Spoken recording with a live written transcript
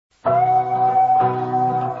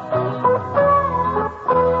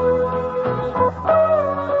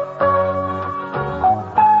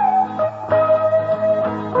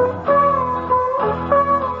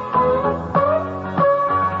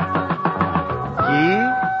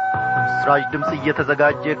ለምስራች ድምጽ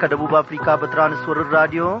እየተዘጋጀ ከደቡብ አፍሪካ በትራንስወርልድ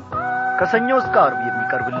ራዲዮ ከሰኞ እስከ ዓርብ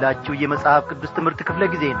የሚቀርብላችሁ የመጽሐፍ ቅዱስ ትምህርት ክፍለ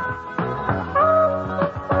ጊዜ ነው።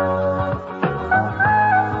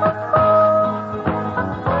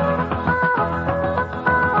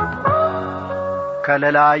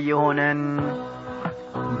 ከለላ የሆነን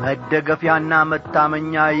መደገፊያና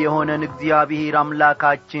መታመኛ የሆነን እግዚአብሔር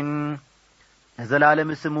አምላካችን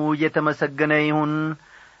ለዘላለም ስሙ የተመሰገነ ይሁን።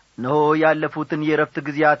 ነው ያለፉትን የረፍት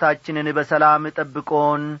ጊዜያታችንን በሰላም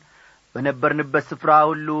ጠብቆን በነበርንበት ስፍራ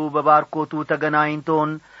ሁሉ በባርኮቱ ተገናኝቶን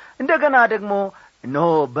እንደገና ደግሞ ነው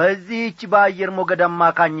በዚህች በአየር ሞገድ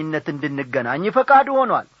አማካኝነት እንድንገናኝ ፈቃዱ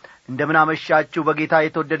ሆኗል። እንደምን አመሻችሁ በጌታ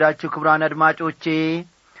የተወደዳችሁ ክቡራን አድማጮቼ።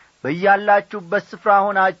 በእያላችሁበት ስፍራ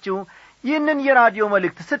ሆናችሁ ይህንን የራዲዮ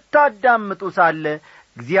መልእክት ስታዳምጡ ሳለ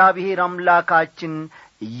እግዚአብሔር አምላካችን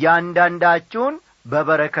እያንዳንዳችሁን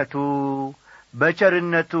በበረከቱ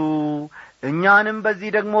በቸርነቱ እኛንም በዚህ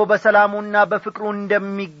ደግሞ በሰላሙና በፍቅሩ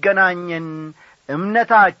እንደሚገናኘን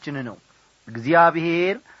እምነታችን ነው።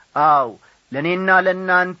 እግዚአብሔር ለኔና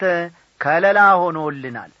ለናንተ ከለላ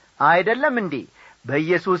ሆኖልናል አይደለም እንዴ?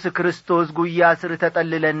 በኢየሱስ ክርስቶስ ጉያ ስር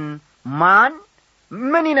ተጠልለን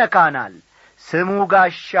ምን ይነካናል? ስሙ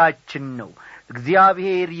ጋሻችን ነው።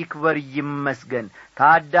 እግዚአብሔር ይክበር ይመስገን።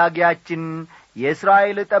 ታዳጊያችን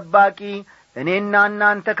የእስራኤል ጠባቂ እኔና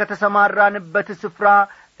እናንተ ከተሰማራንበት ስፍራ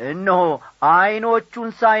እነሆ አይኖቹን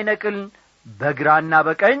ሳይነቅል በግራና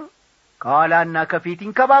በቀኝ ከኋላና ከፊት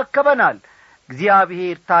ይንከባከበናል።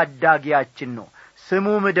 እግዚአብሔር ታዳጊያችን ነው።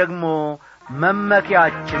 ስሙም ደግሞ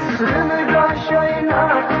መመኪያችን ነው። ስምጋሻይና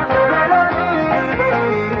ወላኒ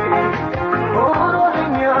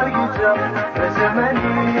ሆኖኝ ያርጊታ በዘመኔ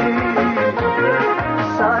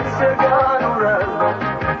ሳይሰጋ ኖራለሁ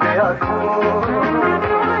ያልኩ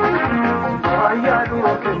ያሉ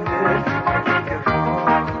ክንድ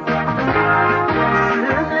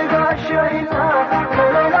ስምጋሻይና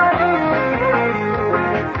ወላኒ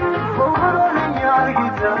ሆኖኝ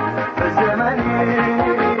ያርጊታ በዘመኔ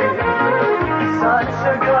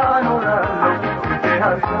ሳይሰጋ ኖራለሁ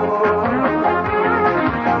ያልኩ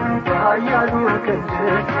ያሉ ክንድ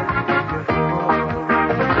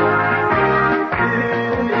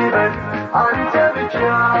አንተ ብቻ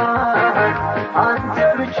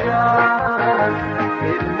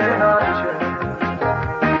ኢለሃቸው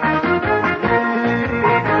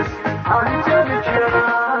አንተ ብቻ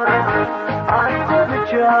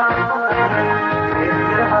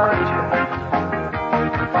ኢለሃቸው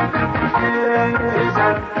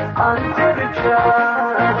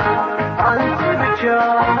አንተ ብቻ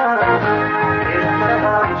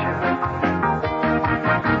ኢለሃቸው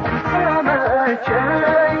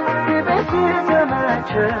ተመቸኝ ቤት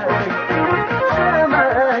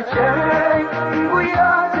ተመቸኝ ጉያ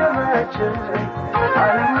ተመቸኝ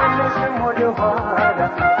አልመለስም ወደ ኋላ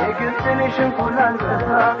የግብፅን ሽንኩል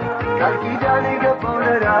አልበላ ቃል ኪዳን የገባው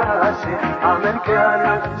ለራሴ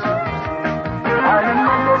አመልክሃለሁ።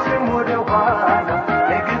 አልመለስም ወደ ኋላ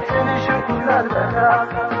የግብፅን ሽንኩል አልበላ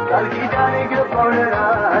ቃል ኪዳን የገባው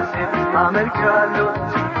ለራሴ አመልክሃለሁ።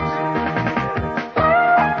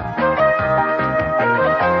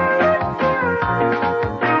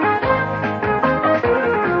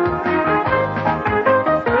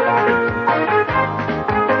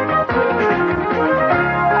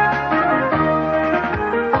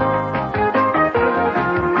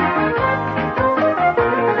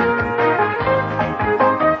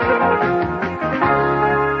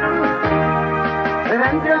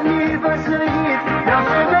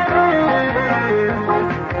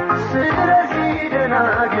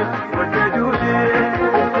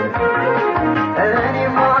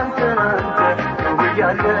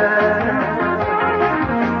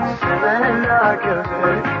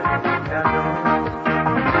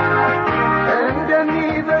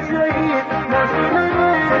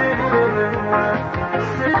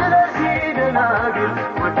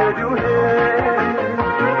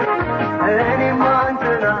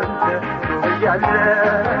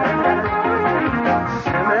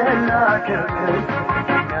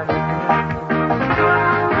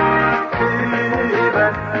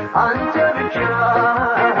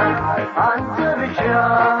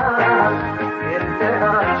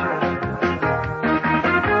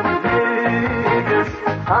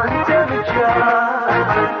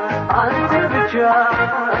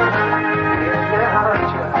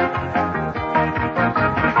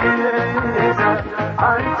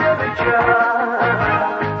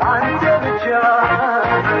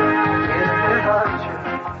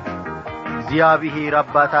 እግዚአብሔር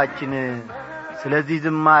አባታችን ስለዚህ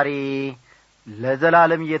ዝማሬ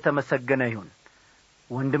ለዘላለም የተመሰገነ ይሁን።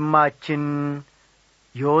 ወንድማችን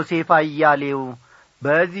ዮሴፍ አያሌው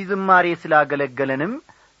በዚህ ዝማሬ ስላገለገለንም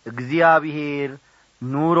እግዚአብሔር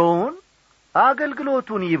ኑሮውን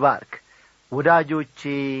አገልግሎቱን ይባርክ። ወዳጆቼ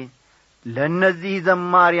ለነዚህ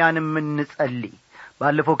ዘማሪያንም እንጸልይ።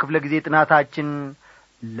 ባለፈው ክፍለ ጊዜ ጥናታችን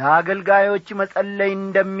ለአገልጋዮች መጸለይ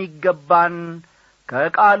እንደሚገባን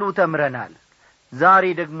ከቃሉ ተምረናል። ዛሬ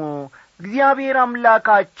ደግሞ እግዚአብሔር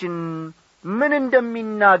አምላካችን ምን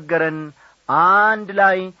እንደሚናገረን አንድ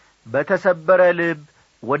ላይ በተሰበረ ልብ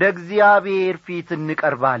ወደ እግዚአብሔር ፊት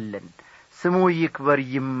እንቀርባለን። ስሙ ይክበር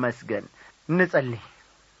ይመስገን። እንጸልይ።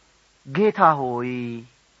 ጌታ ሆይ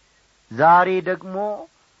ዛሬ ደግሞ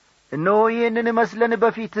እነሆ ይህንን መስለን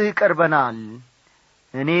በፊትህ ቀርበናል።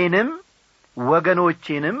 እኔንም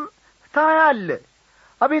ወገኖቼንም ታያለህ።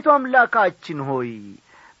 አቤቱ አምላካችን ሆይ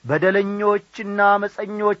በደለኞችና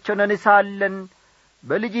አመፀኞች ሆነን ሳለን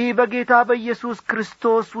በልጅህ በጌታ በኢየሱስ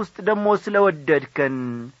ክርስቶስ ውስጥ ደግሞ ስለወደድከን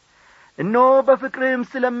እነሆ በፍቅርህም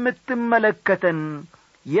ስለምትመለከተን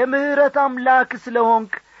የምህረት አምላክ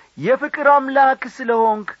ስለሆንክ የፍቅር አምላክ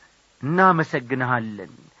ስለሆንክ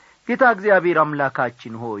እናመሰግንሃለን። ጌታ እግዚአብሔር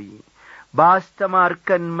አምላካችን ሆይ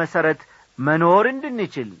ባስተማርከን መሰረት መኖር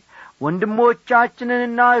እንድንችል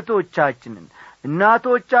ወንድሞቻችንንና እህቶቻችንን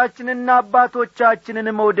እናቶቻችንንና አባቶቻችንን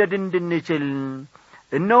መውደድ እንድንችል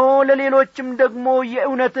እነሆ ለሌሎችም ደግሞ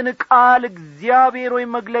የእውነትን ቃል እግዚአብሔር ሆይ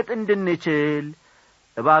መግለጥ እንድንችል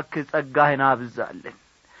እባክህ ጸጋህን አብዛለን።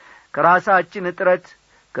 ከራሳችን ጥረት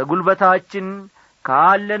ከጉልበታችን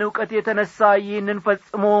ካለን ዕውቀት የተነሳ ይህንን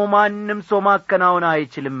ፈጽሞ ማንም ሰው ማከናወን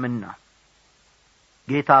አይችልምና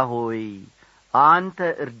ጌታ ሆይ አንተ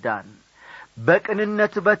እርዳን።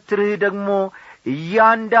 በቅንነት በትርህ ደግሞ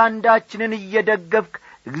እያንዳንዳችንን እየደገፍክ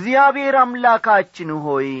እግዚአብሔር አምላካችን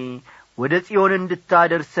ሆይ ወደ ጽዮን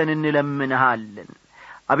እንድታደርሰን እንለምንሃለን።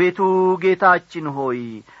 አቤቱ ጌታችን ሆይ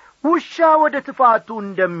ውሻ ወደ ትፋቱ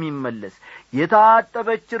እንደሚመለስ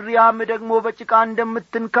የታጠበች ሪያም ደግሞ በጭቃ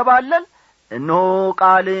እንደምትንከባለል እነሆ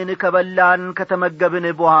ቃልን ከበላን ከተመገብን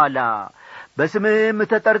በኋላ በስምህም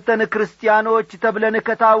ተጠርተን ክርስቲያኖች ተብለን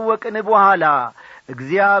ከታወቅን በኋላ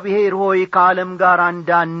እግዚአብሔር ሆይ ከዓለም ጋር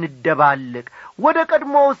እንዳንደባለቅ ወደ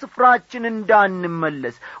ቀድሞ ስፍራችን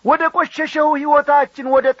እንዳንመለስ ወደ ቆሸሸው ሕይወታችን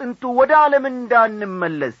ወደ ጥንቱ ወደ ዓለም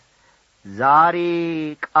እንዳንመለስ ዛሬ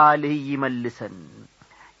ቃልህ ይመልሰን።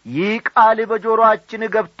 ይህ ቃል በጆሮአችን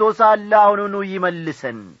ገብቶ ሳለ አሁኑኑ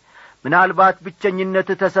ይመልሰን። ምናልባት ብቸኝነት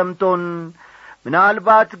ተሰምቶን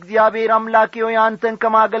ምናልባት እግዚአብሔር አምላኬ ሆይ አንተን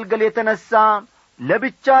ከማገልገል የተነሳ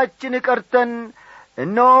ለብቻችን ቀርተን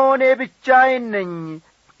እነሆ እኔ ብቻዬን ነኝ፣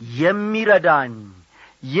 የሚረዳኝ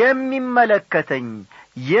የሚመለከተኝ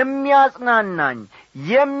የሚያጽናናኝ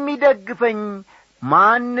የሚደግፈኝ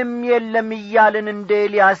ማንም የለም እያልን እንደ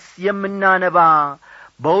ኤልያስ የምናነባ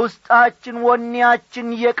በውስጣችን ወኔያችን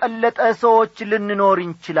የቀለጠ ሰዎች ልንኖር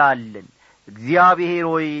እንችላለን። እግዚአብሔር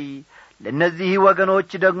ሆይ ለነዚህ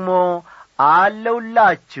ወገኖች ደግሞ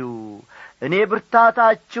አለውላችሁ፣ እኔ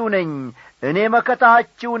ብርታታችሁ ነኝ፣ እኔ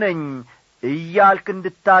መከታችሁ ነኝ እያልክ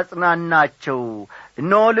እንድታጽናናቸው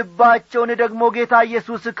እነሆ ልባቸውን ደግሞ ጌታ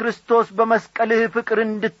ኢየሱስ ክርስቶስ በመስቀልህ ፍቅር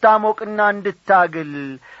እንድታሞቅና እንድታግል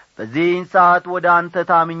በዚህን ሰዓት ወደ አንተ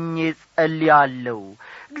ታምኜ ጸልያለሁ።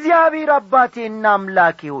 እግዚአብሔር አባቴና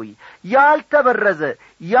አምላኬ ሆይ ያልተበረዘ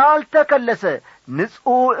ያልተከለሰ ንጹሕ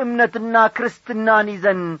እምነትና ክርስትናን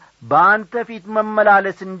ይዘን በአንተ ፊት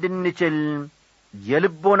መመላለስ እንድንችል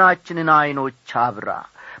የልቦናችንን ዓይኖች አብራ።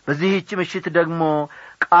 በዚህች ምሽት ደግሞ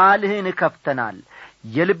ቃልህን ከፍተናል።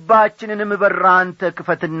 የልባችንንም በር አንተ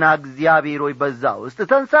ክፈትና እግዚአብሔር ሆይ በዛ ውስጥ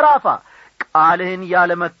ተንሰራፋ። ቃልህን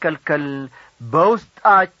ያለ መከልከል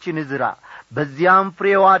በውስጣችን ዝራ። በዚያም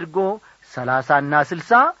ፍሬው አድጎ 30ና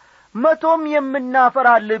 60 100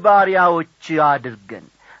 የምናፈራልህ ባሪያዎች አድርገን።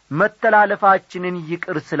 መተላለፋችንን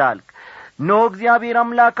ይቅር ስላልክ ኖ እግዚአብሔር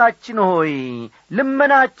አምላካችን ሆይ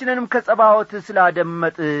ልመናችንንም ከጸባዖት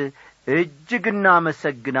ስላደመጥ እጅግ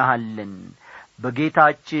እናመሰግንሃለን።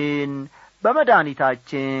 በጌታችን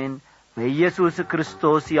በመድኃኒታችን በኢየሱስ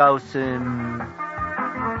ክርስቶስ ያው ስም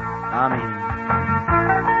አሜን።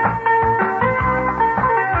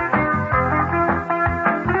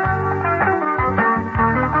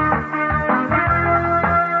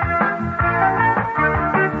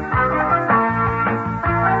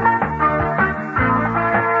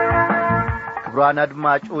 ክቡራን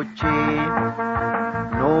አድማጮቼ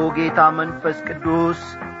ኖ ጌታ መንፈስ ቅዱስ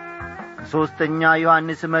ከሦስተኛ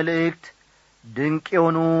ዮሐንስ መልእክት ድንቅ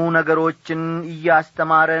የሆኑ ነገሮችን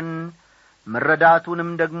እያስተማረን መረዳቱንም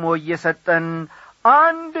ደግሞ እየሰጠን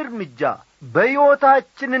አንድ እርምጃ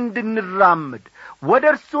በሕይወታችን እንድንራመድ ወደ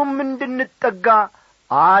እርሱም እንድንጠጋ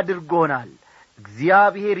አድርጎናል።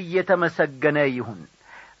 እግዚአብሔር እየተመሰገነ ይሁን።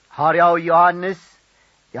 ሐዋርያው ዮሐንስ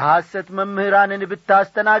የሐሰት መምህራንን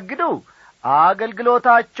ብታስተናግዱ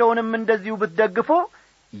አገልግሎታቸውንም እንደዚሁ ብትደግፉ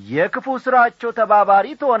የክፉ ሥራቸው ተባባሪ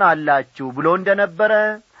ትሆናላችሁ ብሎ እንደነበረ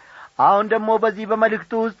አሁን ደግሞ በዚህ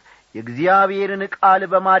በመልእክቱ ውስጥ የእግዚአብሔርን ቃል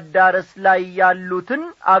በማዳረስ ላይ ያሉትን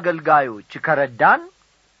አገልጋዮች ከረዳን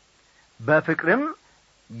በፍቅርም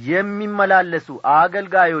የሚመላለሱ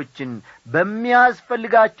አገልጋዮችን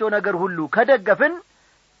በሚያስፈልጋቸው ነገር ሁሉ ከደገፍን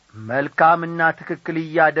መልካምና ትክክል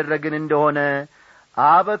ያደረግን እንደሆነ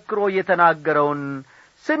አበክሮ የተናገረውን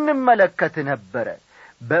ስንመለከት ነበር።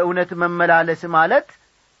 በእውነት መመላለስ ማለት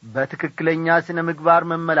በትክክለኛ ስነ ምግባር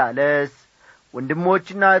መመላለስ፣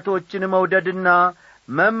 ወንድሞችና እህቶችን መውደድና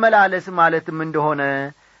መመላለስ ማለትም እንደሆነ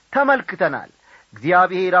ተመልክተናል።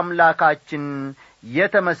 እግዚአብሔር አምላካችን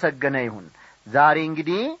የተመሰገነ ይሁን። ዛሬ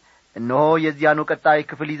እንግዲህ እነሆ የዚያኑ ቀጣይ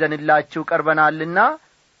ክፍል ይዘንላችሁ ቀርበናልና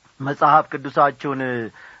መጽሐፍ ቅዱሳችሁን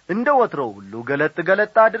እንደ ወትሮው ሁሉ ገለጥ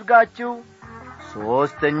አድርጋችሁ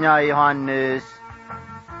ሶስተኛ ዮሐንስ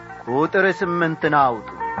ቁጥር 8 አውጡ።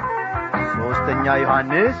 ሶስተኛ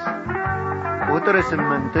ዮሐንስ ቁጥር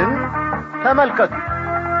 8 ተመልከቱ።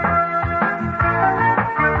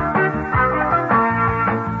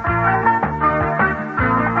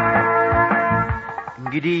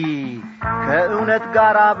 እንግዲህ ከእውነት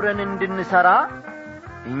ጋር አብረን እንድንሰራ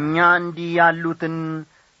እኛ እንዲህ ያሉትን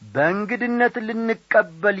በእንግድነት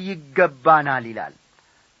ልንቀበል ይገባናል ይላል።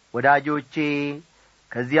 ወዳጆቼ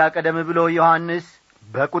ከዚያ ቀደም ብሎ ዮሐንስ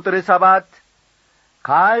በቁጥር 7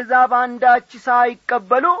 ከአሕዛብ አንዳች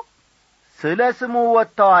ሳይቀበሉ ስለ ስሙ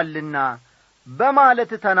ወጥተዋልና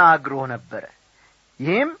በማለት ተናግሮ ነበር።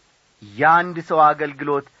 ይህም ያንድ ሰው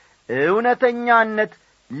አገልግሎት እውነተኛነት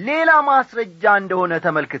ሌላ ማስረጃ እንደሆነ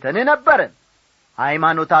ተመልክተን ነበር።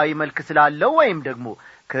 ሃይማኖታዊ መልክ ስላለው ወይም ደግሞ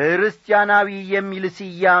ክርስቲያናዊ የሚል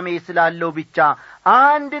ስያሜ ስላለው ብቻ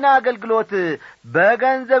አንድን አገልግሎት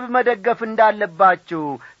በገንዘብ መደገፍ እንዳለባችሁ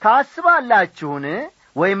ታስባላችሁን?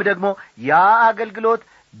 ወይም ደግሞ ያ አገልግሎት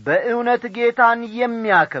በእውነት ጌታን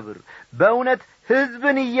የሚያከብር በእውነት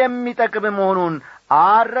ሕዝብን የሚጠቅም መሆኑን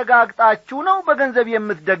አረጋግጣችሁ ነው በገንዘብ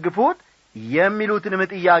የምትደግፉት? የሚሉትን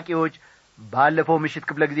ጥያቄዎች ባለፈው ምሽት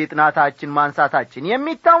ክፍለ ጊዜ ጥናታችን ማንሳታችን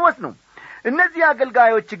የሚታወስ ነው። እነዚህ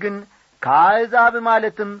አገልጋዮች ግን ከአሕዛብ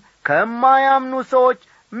ማለትም ከማያምኑ ሰዎች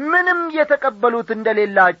ምንም የተቀበሉት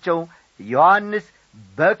እንደሌላቸው ዮሐንስ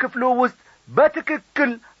በክፍሉ ውስጥ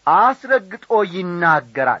በትክክል አስረግጦ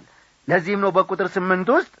ይናገራል። ለዚህም ነው በቁጥር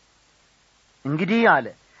 8 ውስጥ እንግዲህ አለ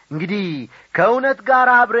እንግዲህ ከእውነት ጋር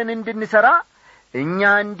አብረን እንድንሰራ እኛ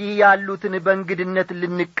እንዲህ ያሉትን በእንግድነት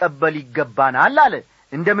ልንቀበል ይገባናል አለ።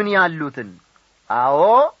 እንደምን ያሉትን? አዎ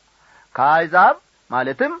ከአሕዛብ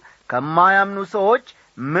ማለትም ከማያምኑ ሰዎች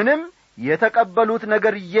ምንም የተቀበሉት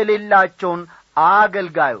ነገር የሌላቸውን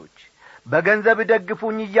አገልጋዮች፣ በገንዘብ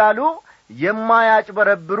ደግፉኝ እያሉ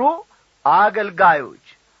የማያጭበረብሩ አገልጋዮች፣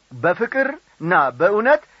 በፍቅርና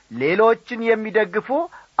በእውነት ሌሎችን የሚደግፉ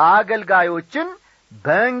አገልጋዮችን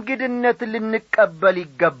በእንግድነት ልንቀበል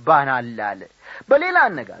ይገባናል አለ። በሌላ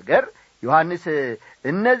አነጋገር ዮሐንስ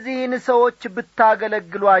እነዚህን ሰዎች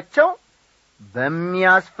ብታገለግሏቸው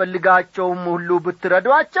በሚያስፈልጋቸውም ሁሉ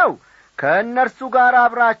ብትረዷቸው ከእነርሱ ጋር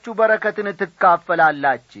አብራችሁ በረከትን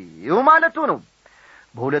ትካፈላላችሁ ማለቱ ነው።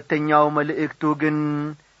 በሁለተኛው መልእክቱ ግን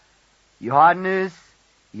ዮሐንስ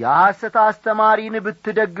የሐሰት አስተማሪን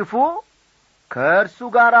ብትደግፉ ከእርሱ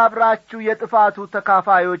ጋር አብራችሁ የጥፋቱ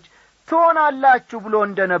ተካፋዮች ትሆናላችሁ ብሎ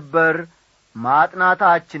እንደነበር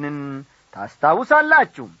ማጥናታችንን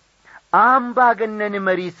ታስታውሳላችሁ። አምባገነን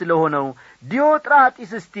መሪ ስለሆነው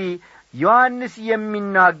ዲዮጥራጢስ እስቲ ዮሐንስ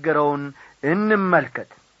የሚናገረውን እንመልከት።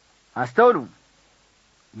 አስተውሉ።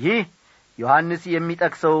 ይህ ዮሐንስ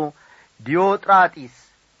የሚጠቅሰው ዲዮጥራጢስ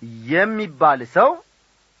የሚባል ሰው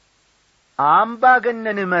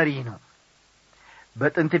አምባገነን መሪ ነው።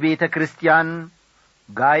 በጥንት ቤተ ክርስቲያን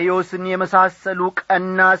ጋይዮስን የመሳሰሉ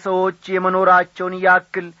ቀና ሰዎች የመኖራቸውን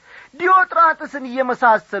ያክል ዲዮጥራጥስን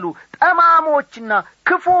የመሳሰሉ ጠማሞችና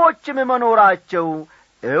ክፉዎችም መኖራቸው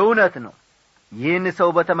እውነት ነው። ይህን ሰው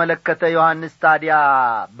በተመለከተ ዮሐንስ ታዲያ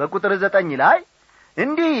በቁጥር 9 ላይ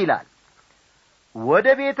እንዲህ ይላል፣ ወደ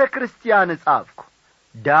ቤተ ክርስቲያን ጻፍኩ፣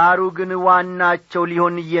 ዳሩ ግን ዋናቸው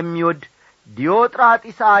ሊሆን የሚወድ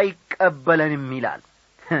ዲዮጥራጢስ አይቀበለንም ይላል።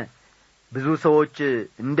 ብዙ ሰዎች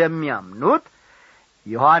እንደሚያምኑት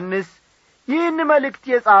ዮሐንስ ይህን መልእክት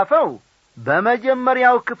የጻፈው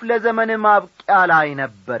በመጀመሪያው ክፍለ ዘመን ማብቂያ ላይ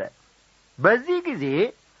ነበር። በዚህ ጊዜ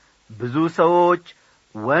ብዙ ሰዎች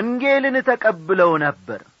ወንጌልን ተቀብለው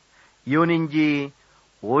ነበር። ይሁን እንጂ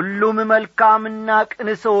ሁሉም መልካምና ቅን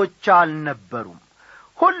ሰዎች አልነበሩም።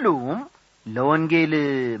 ሁሉም ለወንጌል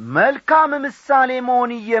መልካም ምሳሌ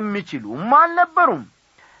መሆን የሚችሉም አልነበሩም።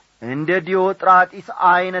 እንደ ዲዮጥራጢስ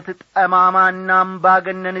አይነት ጠማማና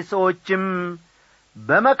አምባገነን ሰዎችም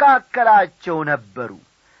በመካከላቸው ነበሩ።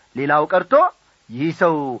 ሌላው ቀርቶ ይህ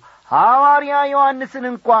ሰው ሐዋርያ ዮሐንስን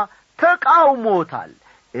እንኳን ተቃውሞታል።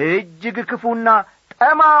 እጅግ ክፉና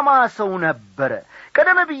ጠማማ ሰው ነበረ።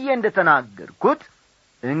 ቀደም ብዬ እንደተናገርኩት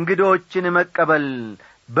እንግዶችን መቀበል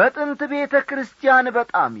በጥንት ቤተ ክርስቲያን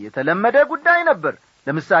በጣም የተለመደ ጉዳይ ነበር።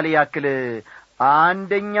 ለምሳሌ ያክል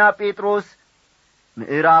አንደኛ ጴጥሮስ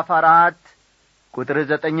ምዕራፍ 4 ቁጥር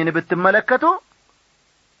 9ን ብትመለከቱ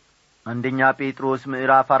አንደኛ ጴጥሮስ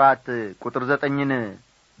ምዕራፍ 4 ቁጥር 9ን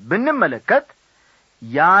ብንመለከት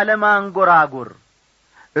ያለማንጎራጎር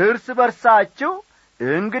እርስ በርሳችሁ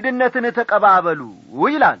እንግድነትን ተቀባበሉ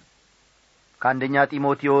ይላል። ከአንደኛ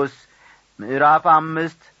ጢሞቴዎስ ምዕራፍ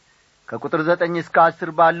 5 ከቁጥር 9 እስከ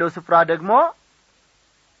 10 ባለው ስፍራ ደግሞ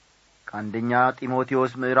ከአንደኛ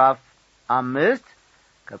ጢሞቴዎስ ምዕራፍ 5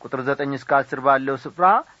 ከቁጥር 9 እስከ 10 ባለው ስፍራ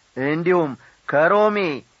እንዲሁም ከሮሜ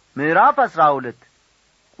ምዕራፍ 12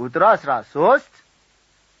 ቁጥር 13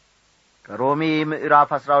 ከሮሜ ምዕራፍ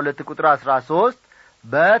 12 ቁጥር 13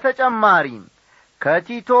 በተጨማሪም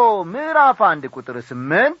ከቲቶ ምዕራፍ 1 ቁጥር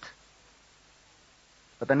 8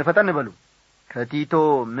 ፈጠን በሉ ከቲቶ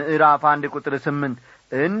ምዕራፍ 1 ቁጥር 8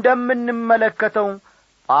 እንደምንመለከተው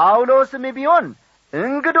ጳውሎስም ቢሆን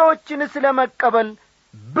እንግዶችን ስለመቀበል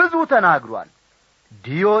ብዙ ተናግሯል።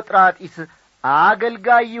 ዲዮጥራጢስ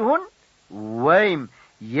አገልጋይ ይሁን ወይም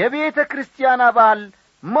የቤተ ክርስቲያን አባል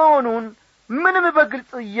መሆኑን ምንም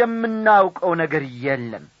በግልጽ የምናውቀው ነገር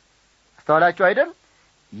የለም። አስተዋላችሁ አይደል?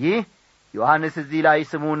 ይህ ዮሐንስ እዚህ ላይ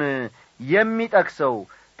ስሙን የሚጠቅሰው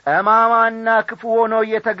ጠማማና ክፉ ሆኖ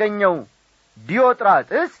የተገኘው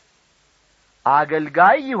ዲዮጥራጢስ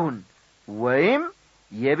አገልጋይ ይሁን ወይም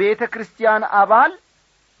የቤተ ክርስቲያን አባል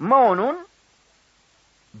መሆኑን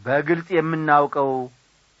በግልጽ የምናውቀው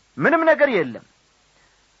ምንም ነገር የለም።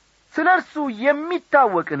 ስለርሱ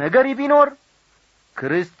የሚታወቅ ነገር ቢኖር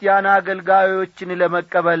ክርስቲያን አገልጋዮችን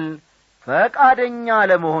ለመቀበል ፈቃደኛ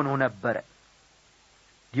ለመሆኑ ነበር።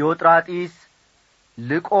 ዲዮጥራጢስ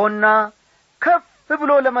ልቆና ከፍ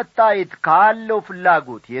ብሎ ለመታየት ካለው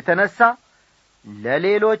ፍላጎት የተነሳ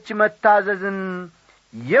ለሌሎች መታዘዝን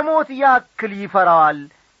የሞት ያክል ይፈራዋል፣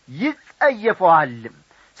 ይጸየፈዋልም።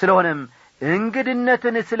 ስለሆነም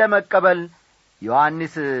እንግድነትን ስለመቀበል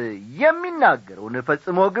ዮሐንስ የሚናገረውን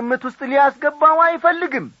ፈጽሞ ግምት ውስጥ ሊያስገባው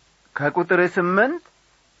አይፈልግም። ከቁጥር 8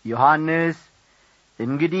 ዮሐንስ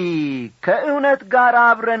እንግዲህ ከእውነት ጋር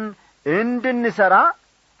አብረን እንድንሰራ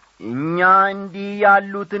እኛ እንዲህ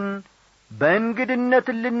ያሉትን በእንግድነት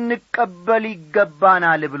ልንቀበል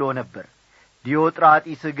ይገባናል ብሎ ነበር።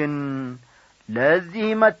 ዲዮጥራጢስ ግን ለዚህ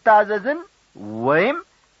መታዘዝን ወይም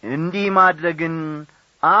እንዲህ ማድረግን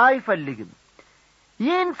አይፈልግም።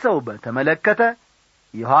 ይህን ሰው በተመለከተ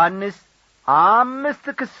ዮሐንስ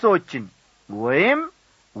 5 ክሶችን ወይም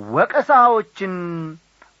ወቀሳዎችን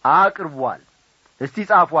አቅርቧል። እስቲ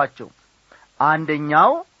ጻፏቸው።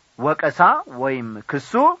 አንደኛው ወቀሳ ወይም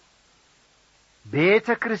ክሱ ቤተ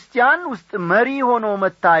ክርስቲያን ውስጥ መሪ ሆኖ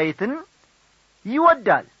መታየትን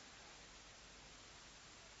ይወዳል።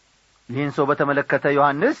 ይህን ሰው በተመለከተ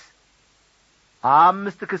ዮሐንስ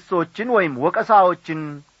 5 ክሶችን ወይም ወቀሳዎችን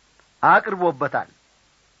አቅርቦበታል።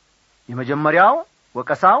 የመጀመሪያው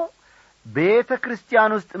ወቀሳው ቤተ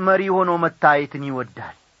ክርስቲያን ውስጥ መሪ ሆኖ መታየትን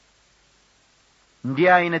ይወዳል። እንዲህ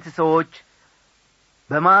አይነት ሰዎች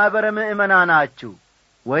በማህበረ ምእመናናችሁ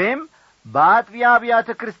ወይም በአጥቢያ አብያተ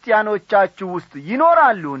ክርስቲያኖቻችሁ ውስጥ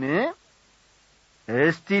ይኖራሉን?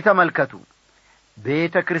 እስቲ ተመልከቱ።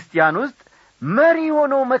 ቤተ ክርስቲያን ውስጥ መሪ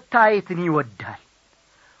ሆኖ መታየትን ይወዳል።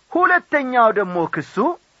 ሁለተኛው ደግሞ ክሱ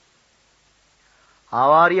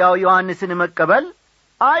ሐዋርያው ዮሐንስን መቀበል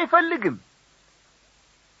አይፈልግም።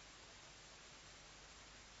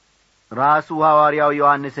 ራሱ ሐዋርያው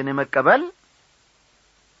ዮሐንስን መቀበል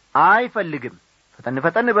አይፈልግም።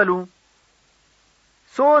 ፈጠን በሉ።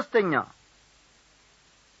 ሶስተኛ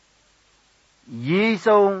ይህ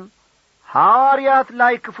ሰው ሐዋርያት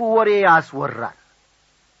ላይ ክፉ ወሬ ያስወራል።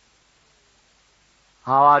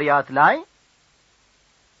 ሐዋርያት ላይ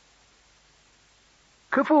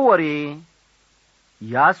ክፉ ወሬ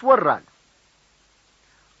ያስወራል።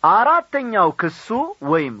 አራተኛው ክሱ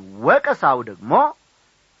ወይም ወቀሳው ደግሞ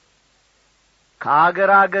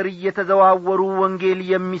ከአገር እየተዘዋወሩ ወንጌል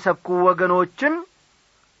የሚሰብኩ ወገኖችን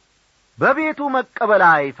በቤቱ መቀበል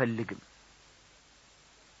አይፈልግም።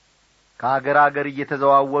 ከአገር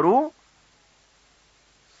እየተዘዋወሩ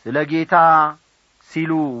ስለ ጌታ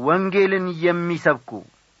ሲሉ ወንጌልን የሚሰብኩ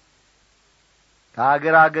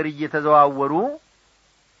ከአገር እየተዘዋወሩ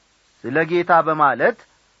ስለ ጌታ በማለት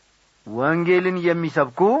ወንጌልን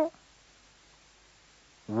የሚሰብኩ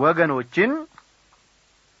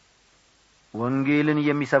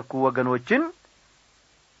ወገኖችን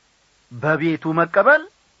በቤቱ መቀበል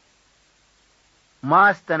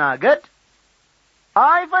ማስተናገድ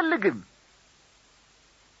አይፈልግም።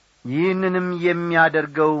 ይህንንም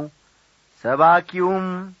የሚያደርገው ሰባኪውም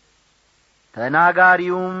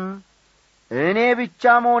ተናጋሪውም እኔ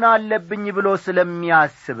ብቻ መሆን አለብኝ ብሎ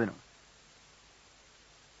ስለሚያስብ ነው።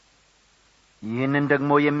 ይህንን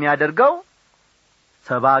ደግሞ የሚያደርገው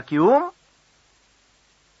ሰባኪውም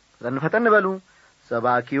ፈጠን በሉ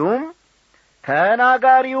ሰባኪውም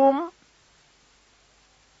ተናጋሪውም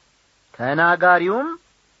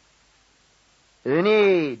እኔ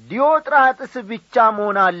ዲዮጥራጥስ ብቻ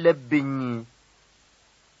መሆን አለብኝ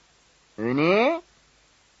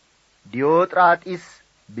ዲዮጥራጢስ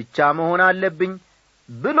ብቻ መሆን አለብኝ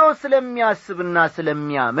ብሎ ስለሚያስብና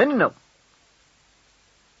ስለሚያምን ነው።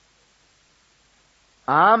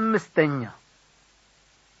 አምስተኛ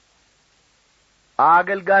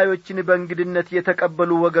አገልጋዮችን በእንግድነት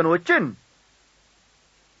የተቀበሉ ወገኖችን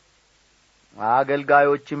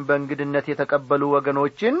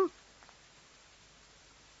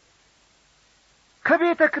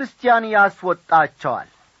ከቤተ ክርስቲያን ያስወጣቸዋል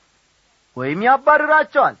ወይም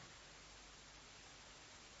ያባርራቸዋል።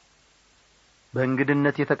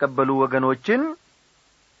 በእንግድነት የተቀበሉ ወገኖችን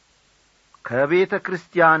ከቤተ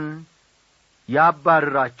ክርስቲያን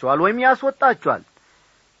ያባርራቸዋል ወይም ያስወጣቸዋል።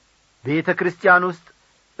 ቤተ ክርስቲያን ውስጥ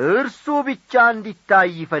እርሱ ብቻ እንዲታይ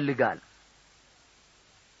ይፈልጋል።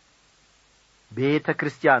 ቤተ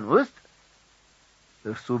ክርስቲያን ውስጥ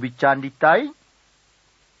እርሱ ብቻ እንዲታይ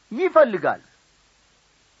ይፈልጋል።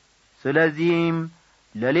 ስለዚህም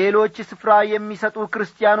ለሌሎች ስፍራ የሚሰጡ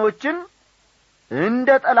ክርስቲያኖችን እንደ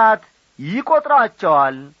ጠላት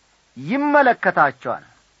ይቆጥራቸዋል፣ ይመለከታቸዋል።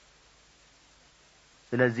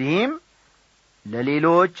 ስለዚህም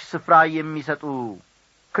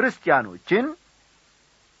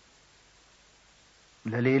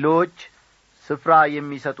ለሌሎች ስፍራ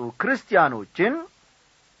የሚሰጡ ክርስቲያኖችን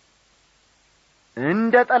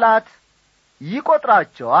እንደ ጠላት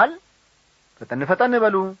ይቆጥራቸዋል። ፈጠን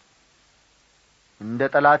በሉ እንደ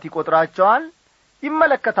ጠላት ይቆጥራቸዋል፣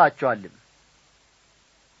 ይመለከታቸዋልም።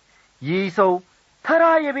 ይህ ሰው ተራ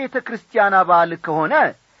የቤተ ክርስቲያን አባል ከሆነ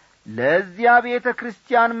ለዚያ ቤተ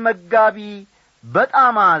ክርስቲያን መጋቢ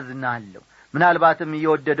በጣም አዝናለሁ። ምናልባትም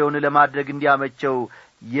የወደደውን ለማድረግ እንዲያመቸው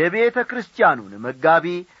የቤተ ክርስቲያኑን መጋቢ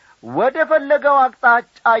ወደ ፈለገው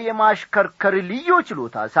አቅጣጫ የማሽከርከር ልዩ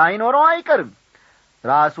ችሎታ ሳይኖረው አይቀርም።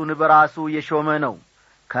 ራሱን በራሱ የሾመ ነው።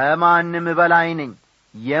 ከማንም በላይ ነኝ፣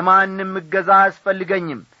 የማንም እገዛ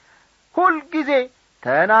አያስፈልገኝም፣ ሁልጊዜ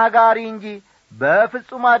ተናጋሪ እንጂ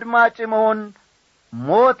በፍጹም አድማጭ መሆን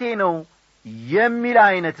ሞቴ ነው የሚል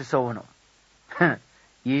አይነት ሰው ነው።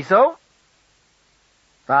 ይህ ሰው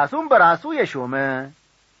ራሱን በራሱ የሾመ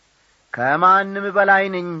ከማንም በላይ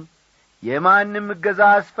ነኝ፣ የማንም እገዛ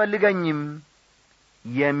አያስፈልገኝም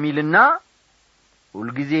የሚልና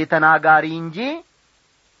ሁልጊዜ ተናጋሪ እንጂ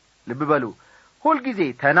ልብ በሉ ሁልጊዜ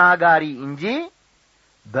ተናጋሪ እንጂ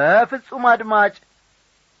በፍጹም አድማጭ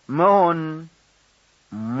መሆን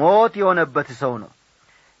ሞት የሆነበት ሰው ነው።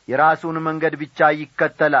 የራሱን መንገድ ብቻ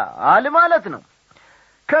ይከተላል ማለት ነው።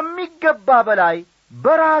 ከሚገባ በላይ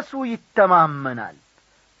በራሱ ይተማመናል።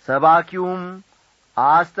 ሰባኪውም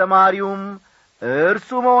አስተማሪውም እርሱ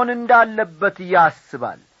መሆን እንዳለበት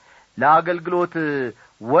ያስባል። ለአገልግሎት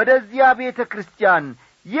ወደዚያ ቤተ ክርስቲያን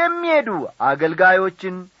የሚሄዱ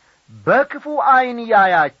አገልጋዮችን በክፉ ዓይን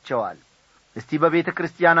ያያቸዋል። እስቲ በቤተ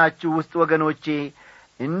ክርስቲያናችሁ ውስጥ ወገኖቼ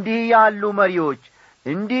እንዲህ ያሉ መሪዎች፣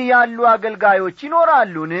 እንዲህ ያሉ አገልጋዮች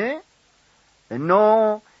ይኖራሉን? እነሆ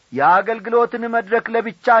የአገልግሎትን መድረክ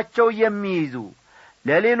ለብቻቸው የሚይዙ፣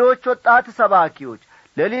 ለሌሎች ወጣት ሰባኪዎች፣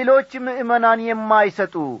 ለሌሎች ምእመናን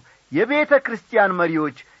የማይሰጡ የቤተ ክርስቲያን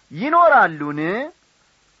መሪዎች ይኖራሉን?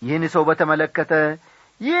 ይህን ሰው በተመለከተ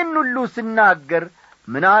ይህን ሁሉ ስናገር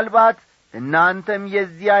ምናልባት እናንተም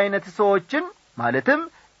የዚህ አይነት ሰዎችን ማለትም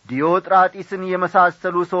ዲዮጥራጢስን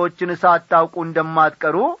የመሳሰሉ ሰዎችን ሳታውቁ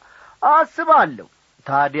እንደማትቀሩ አስባለሁ።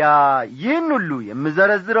 ታዲያ ይህን ሁሉ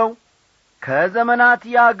የምዘረዝረው ከዘመናት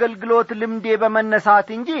የአገልግሎት ልምዴ በመነሳት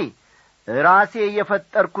እንጂ ራሴ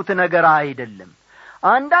የፈጠርኩት ነገር አይደለም።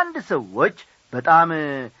 አንዳንድ ሰዎች በጣም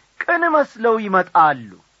ቅን መስለው ይመጣሉ፣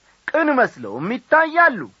 ቅን መስለውም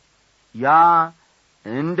ይታያሉ። ያ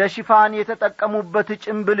እንደ ሽፋን የተጠቀሙበት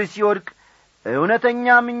ጭምብል ሲወድቅ እውነተኛ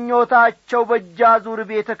ምኞታቸው በእጃዙር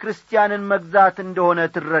ቤተ ክርስቲያንን መግዛት እንደሆነ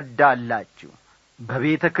ትረዳላችሁ።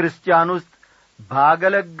 በቤተ ክርስቲያን ውስጥ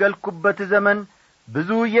ባገለገልኩበት ዘመን ብዙ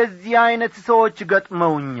የዚህ አይነት ሰዎች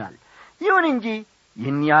ገጥመውኛል። ይሁን እንጂ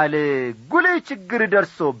ይህን ያህል ጉልህ ችግር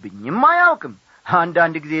ደርሶብኝም አያውቅም።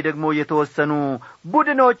 አንዳንድ ጊዜ ደግሞ የተወሰኑ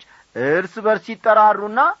ቡድኖች እርስ በርስ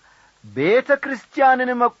ይጠራሩና ቤተ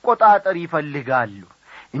ክርስቲያንን መቆጣጠር ይፈልጋሉ።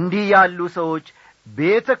 እንዲህ ያሉ ሰዎች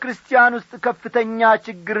ቤተ ክርስቲያን ውስጥ ከፍተኛ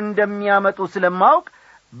ችግር እንደሚያመጡ ስለማውቅ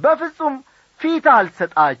በፍጹም ፊት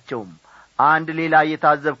አልሰጣቸውም። አንድ ሌላ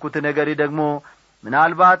የታዘብኩት ነገር ደግሞ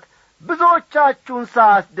ምናልባት ብዙዎቻችሁን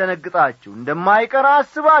ሳያስደነግጣችሁ እንደማይቀር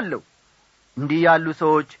አስባለሁ። እንዲህ ያሉ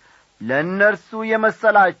ሰዎች ለእነርሱ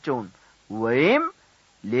የመሰላቸውን ወይም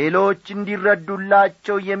ሌሎች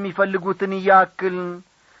እንዲረዱላቸው የሚፈልጉትን ያክል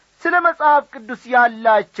ስለ መጽሐፍ ቅዱስ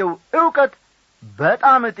ያላቸው ዕውቀት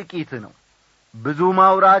በጣም ጥቂት ነው። ብዙ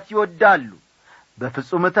ማውራት ይወዳሉ።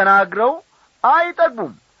 በፍጹም ተናግረው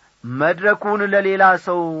አይጠግቡም። መድረኩን ለሌላ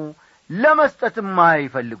ሰው ለመስጠትም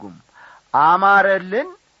አይፈልጉም። አማረልን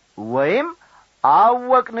ወይም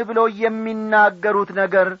አወቅን ብለው የሚናገሩት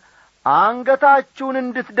ነገር አንገታችሁን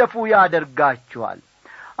እንድትደፉ ያደርጋችኋል።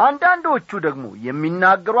 አንዳንዶቹ ደግሞ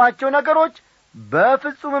የሚናገሯቸው ነገሮች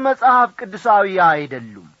በፍጹም መጽሐፍ ቅዱሳዊ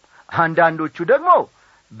አይደሉም። አንዳንዶቹ ደግሞ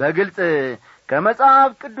በግልጽ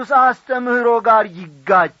ከመጽሐፍ ቅዱስ አስተምህሮ ጋር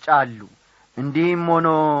ይጋጫሉ። እንዲህም ሆኖ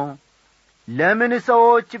ለምን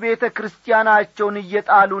ሰዎች ቤተ ክርስቲያናቸውን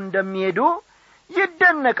እየጣሉ እንደሚሄዱ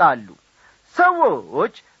ይደነቃሉ።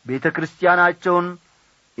 ሰዎች ቤተ ክርስቲያናቸውን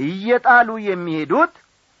እየጣሉ የሚሄዱት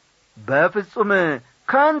በፍጹም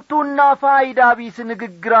ከንቱና ፋይዳ ቢስ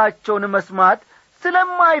ንግግራቸውን መስማት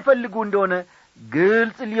ስለማይፈልጉ እንደሆነ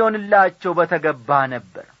ግልጽ ሊሆንላቸው በተገባ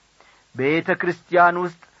ነበር። ቤተ ክርስቲያን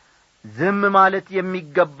ውስጥ ዝም ማለት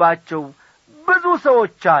የሚገባቸው ብዙ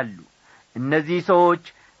ሰዎች አሉ። እነዚህ ሰዎች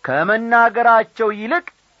ከመናገራቸው ይልቅ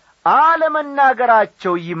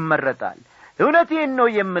አለመናገራቸው ይመረጣል። እውነቴን ነው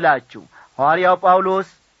የምላችሁ። ሐዋርያው ጳውሎስ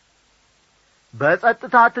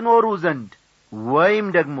በጸጥታ ትኖሩ ዘንድ ወይም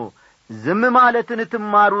ደግሞ ዝም ማለትን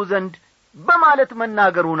ትማሩ ዘንድ በማለት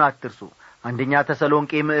መናገሩን አትርሱ። አንደኛ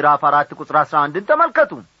ተሰሎንቄ ምዕራፍ 4 ቁጥር 11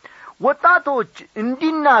 ተመልከቱ። ወጣቶች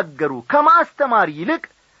እንዲናገሩ ከማስተማር ይልቅ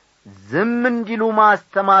ዝም እንዲሉ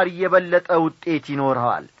ማስተማር የበለጠ ውጤት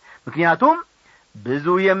ይኖረዋል። ምክንያቱም ብዙ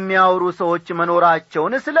የሚያወሩ ሰዎች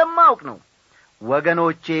መኖራቸውን ስለማውቅ ነው።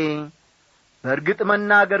 ወገኖቼ በእርግጥ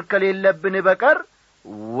መናገር ከሌለብን በቀር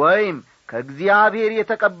ወይም ከእግዚአብሔር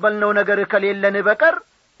የተቀበልነው ነገር ከሌለን በቀር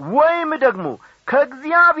ወይም ደግሞ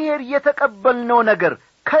ከእግዚአብሔር የተቀበልነው ነገር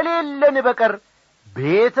ከሌለን በቀር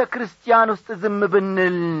ቤተ ክርስቲያን ውስጥ ዝም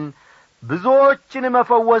ብንል ብዙዎችን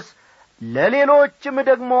መፈወስ ለሌሎችም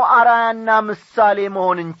ደግሞ አራያና ምሳሌ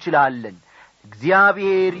መሆን እንችላለን።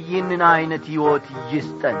 እግዚአብሔር ይህንን አይነት ሕይወት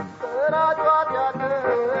ይስጠን።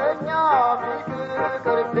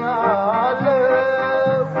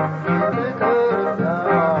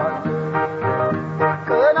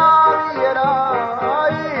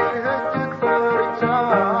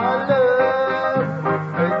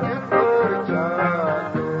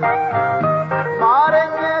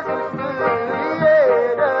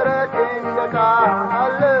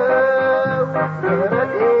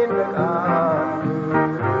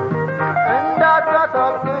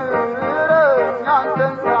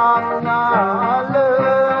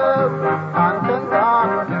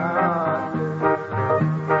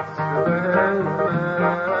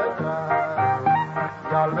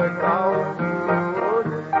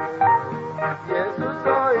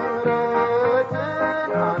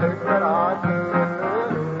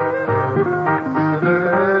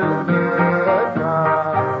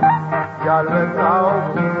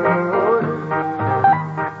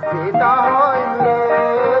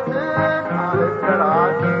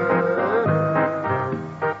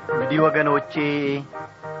 ወገኖቼ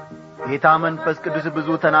ጌታ መንፈስ ቅዱስ ብዙ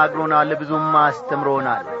ተናግሮናል፣ ብዙም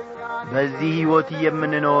አስተምሮናል። በዚህ ሕይወት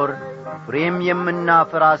የምንኖር ፍሬም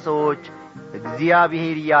የምናፈራ ሰዎች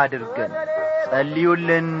እግዚአብሔር ያድርገን።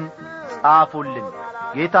 ጸልዩልን፣ ጻፉልን።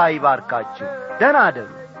 ጌታ ይባርካችሁ። ደህና እደሩ።